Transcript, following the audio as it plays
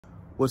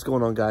What's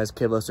going on, guys?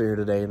 Kid Lester here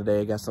today, and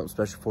today I got something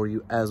special for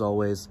you as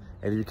always.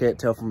 And if you can't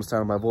tell from the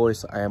sound of my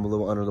voice, I am a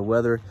little under the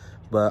weather,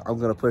 but I'm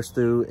gonna push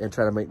through and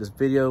try to make this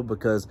video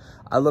because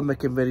I love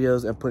making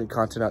videos and putting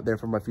content out there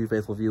for my few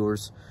faithful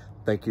viewers.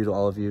 Thank you to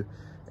all of you.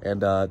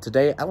 And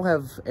today I don't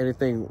have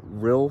anything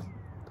real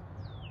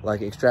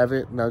like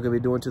extravagant that I'm gonna be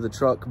doing to the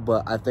truck,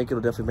 but I think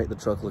it'll definitely make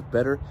the truck look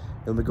better.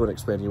 And let me go and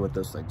explain to you what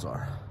those things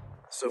are.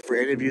 So for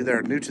any of you that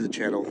are new to the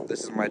channel,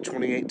 this is my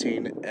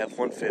 2018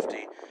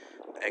 F-150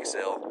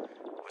 XL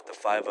with the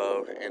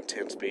 5.0 and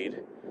 10-speed.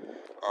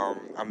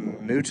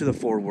 I'm new to the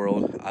Ford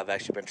world. I've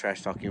actually been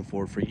trash talking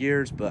Ford for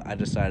years, but I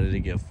decided to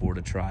give Ford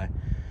a try.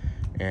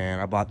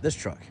 And I bought this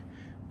truck.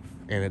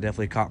 And it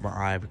definitely caught my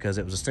eye because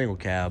it was a single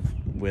cab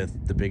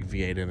with the big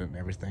V8 in it and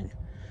everything.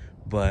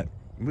 But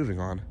moving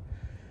on.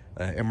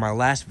 In my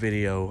last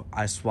video,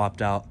 I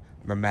swapped out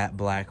the matte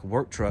black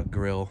work truck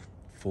grill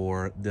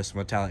for this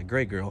metallic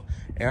gray grill,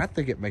 and I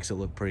think it makes it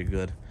look pretty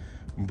good.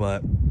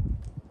 But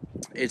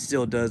it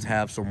still does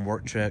have some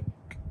work truck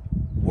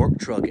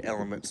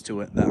elements to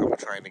it that I'm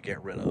trying to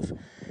get rid of.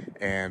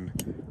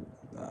 And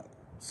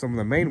some of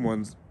the main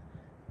ones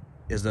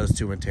is those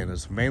two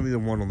antennas, mainly the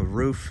one on the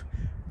roof.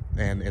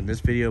 And in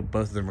this video,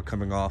 both of them are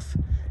coming off,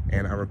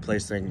 and I'm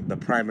replacing the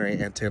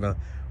primary antenna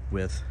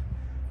with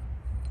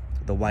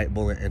the white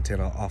bullet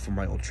antenna off of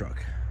my old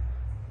truck.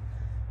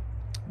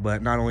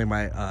 But not only am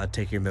I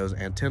taking those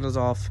antennas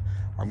off,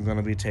 I'm going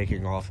to be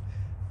taking off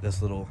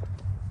this little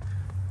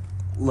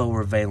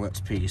lower valence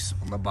piece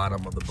on the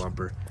bottom of the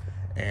bumper.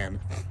 And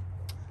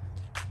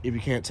if you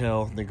can't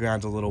tell, the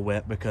ground's a little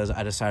wet because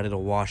I decided to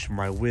wash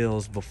my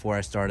wheels before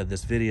I started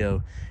this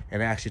video,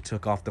 and I actually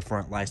took off the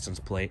front license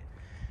plate.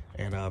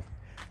 And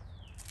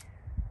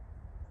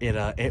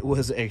it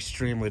was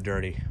extremely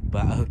dirty,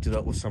 but I hooked it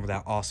up with some of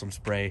that awesome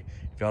spray.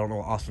 If y'all don't know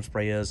what awesome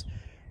spray is,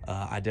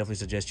 I definitely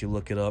suggest you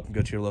look it up.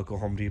 Go to your local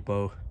Home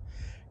Depot,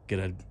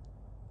 get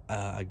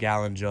a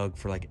gallon jug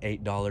for like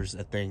 $8.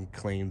 That thing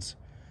cleans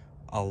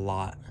a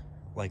lot.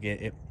 Like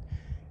it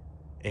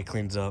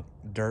cleans up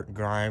dirt,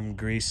 grime,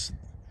 grease,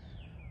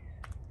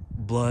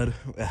 blood.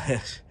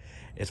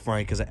 It's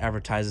funny because it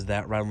advertises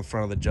that right on the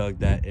front of the jug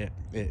that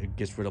it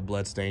gets rid of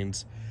blood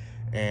stains.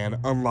 And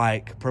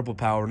unlike Purple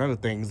Power and other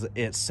things,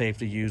 it's safe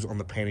to use on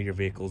the paint of your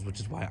vehicles, which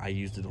is why I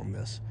used it on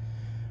this.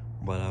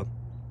 But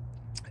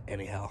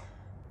anyhow.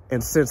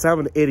 And since I'm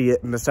an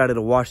idiot and decided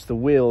to wash the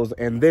wheels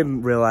and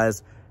then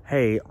realized,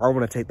 hey, I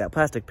want to take that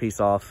plastic piece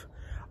off,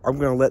 I'm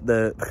going to let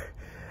the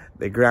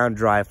ground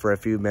dry for a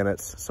few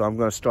minutes. So I'm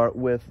going to start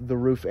with the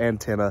roof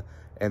antenna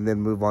and then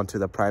move on to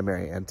the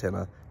primary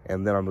antenna,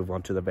 and then I'll move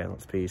on to the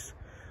valence piece.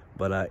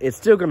 But it's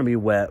still going to be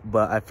wet,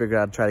 but I figured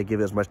I'd try to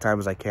give it as much time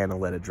as I can and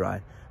let it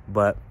dry.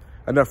 But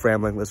enough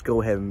rambling, let's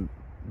go ahead and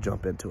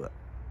jump into it.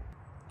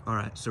 All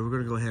right, so we're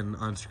gonna go ahead and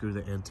unscrew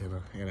the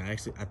antenna. And I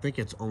think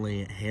it's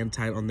only hand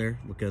tight on there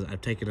because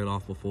I've taken it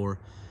off before,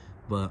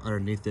 but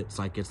underneath it's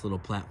like its little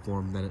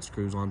platform that it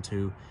screws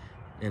onto,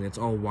 and it's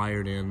all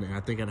wired in. And I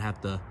think I'd have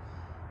to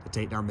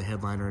take down the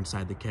headliner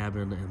inside the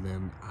cabin, and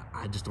then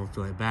I just don't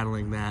feel like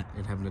battling that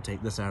and having to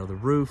take this out of the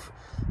roof,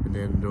 and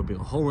then there'll be a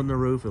hole in the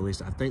roof, at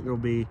least I think there'll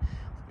be,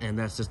 and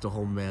that's just a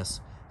whole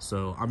mess.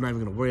 So I'm not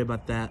even gonna worry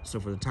about that. So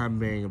for the time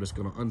being, I'm just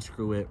gonna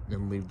unscrew it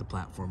and leave the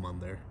platform on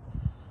there.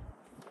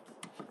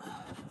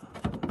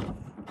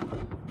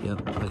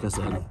 Yep, like I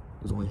said,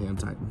 it's only hand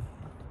tightened.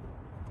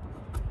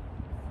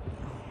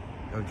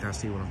 You can kind of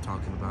see what I'm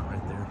talking about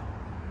right there.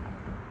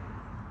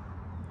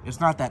 It's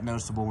not that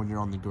noticeable when you're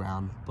on the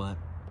ground, but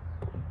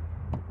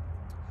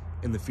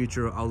in the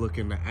future, I'll look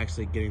into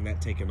actually getting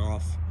that taken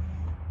off.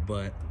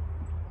 But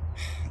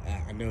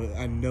I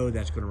know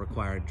that's going to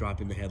require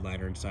dropping the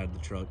headliner inside the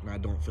truck, and I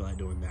don't feel like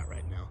doing that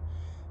right now.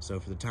 So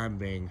for the time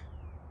being,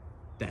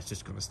 that's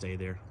just going to stay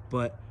there.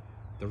 But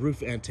the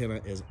roof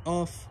antenna is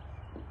off,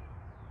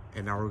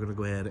 and now we're going to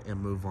go ahead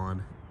and move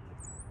on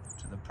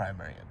to the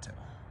primary antenna.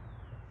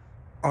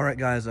 All right,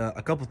 guys,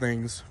 a couple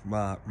things.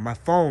 My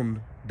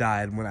phone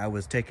died when I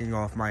was taking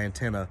off my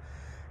antenna,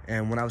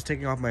 and when I was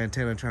taking off my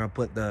antenna trying to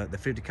put the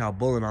 50 cal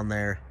bullet on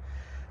there,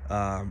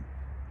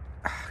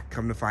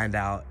 come to find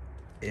out,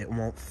 it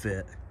won't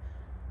fit.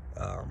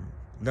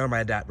 None of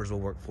my adapters will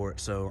work for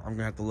it, so I'm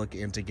gonna have to look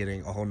into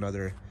getting a whole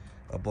nother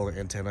bullet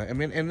antenna. I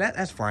mean, and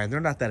that's fine. They're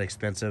not that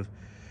expensive,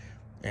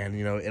 and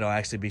you know, it'll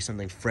actually be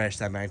something fresh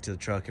that mounted to the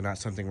truck and not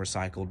something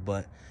recycled.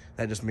 But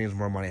that just means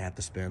more money I have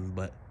to spend.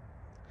 But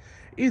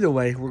either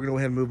way, we're gonna go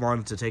ahead and move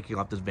on to taking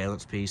off this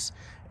valence piece.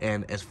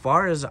 And as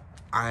far as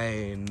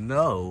I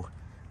know,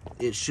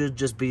 it should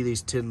just be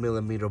these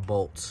 10mm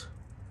bolts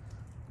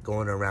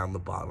going around the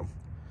bottom.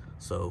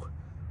 So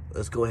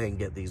let's go ahead and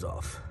get these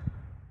off.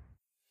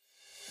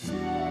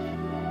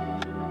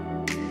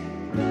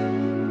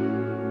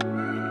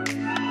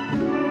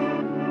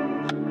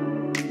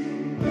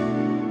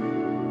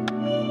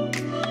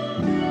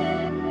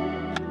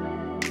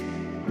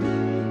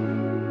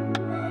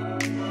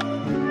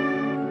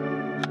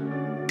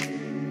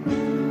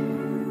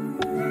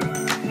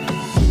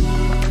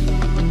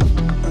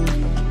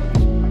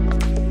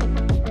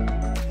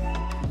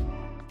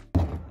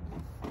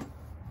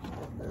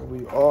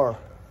 we are.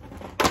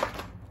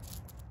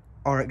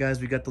 All right,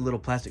 guys, we got the little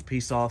plastic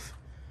piece off.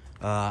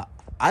 I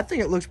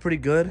think it looks pretty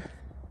good.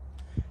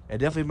 It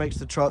definitely makes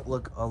the truck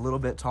look a little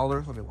bit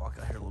taller. Let me walk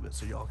out here a little bit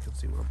so y'all can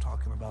see what I'm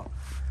talking about.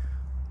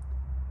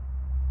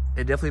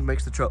 It definitely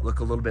makes the truck look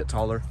a little bit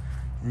taller.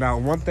 Now,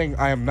 one thing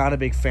I am not a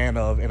big fan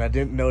of, and I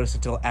didn't notice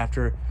until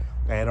after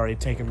I had already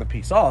taken the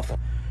piece off,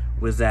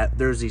 was that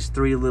there's these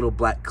 3 little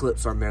black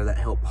clips on there that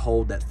help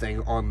hold that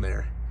thing on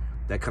there,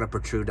 that kind of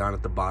protrude down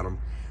at the bottom.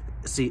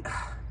 See,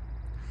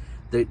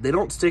 they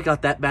don't stick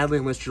out that badly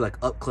unless you're like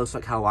up close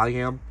like how I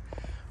am.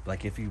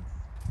 Like if you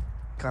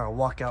kind of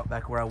walk out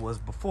back where I was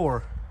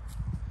before,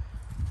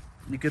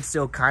 you could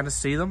still kind of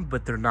see them,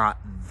 but they're not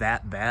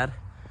that bad.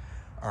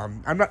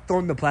 I'm not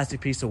throwing the plastic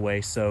piece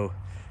away, so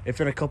if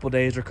in a couple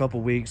days or a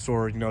couple weeks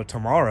or, you know,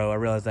 tomorrow I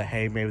realize that,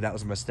 hey, maybe that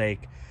was a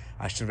mistake,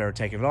 I should have ever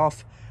taken it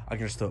off, I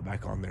can just throw it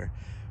back on there.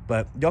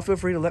 But y'all feel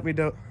free to let me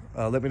know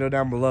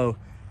down below,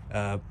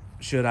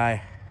 should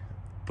I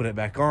put it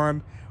back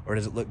on, or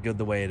does it look good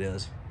the way it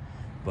is?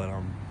 But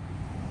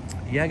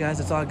yeah, guys,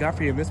 that's all I got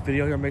for you in this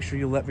video. Make sure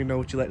you let me know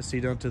what you'd like to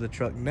see done to the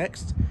truck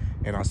next,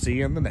 and I'll see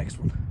you in the next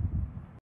one.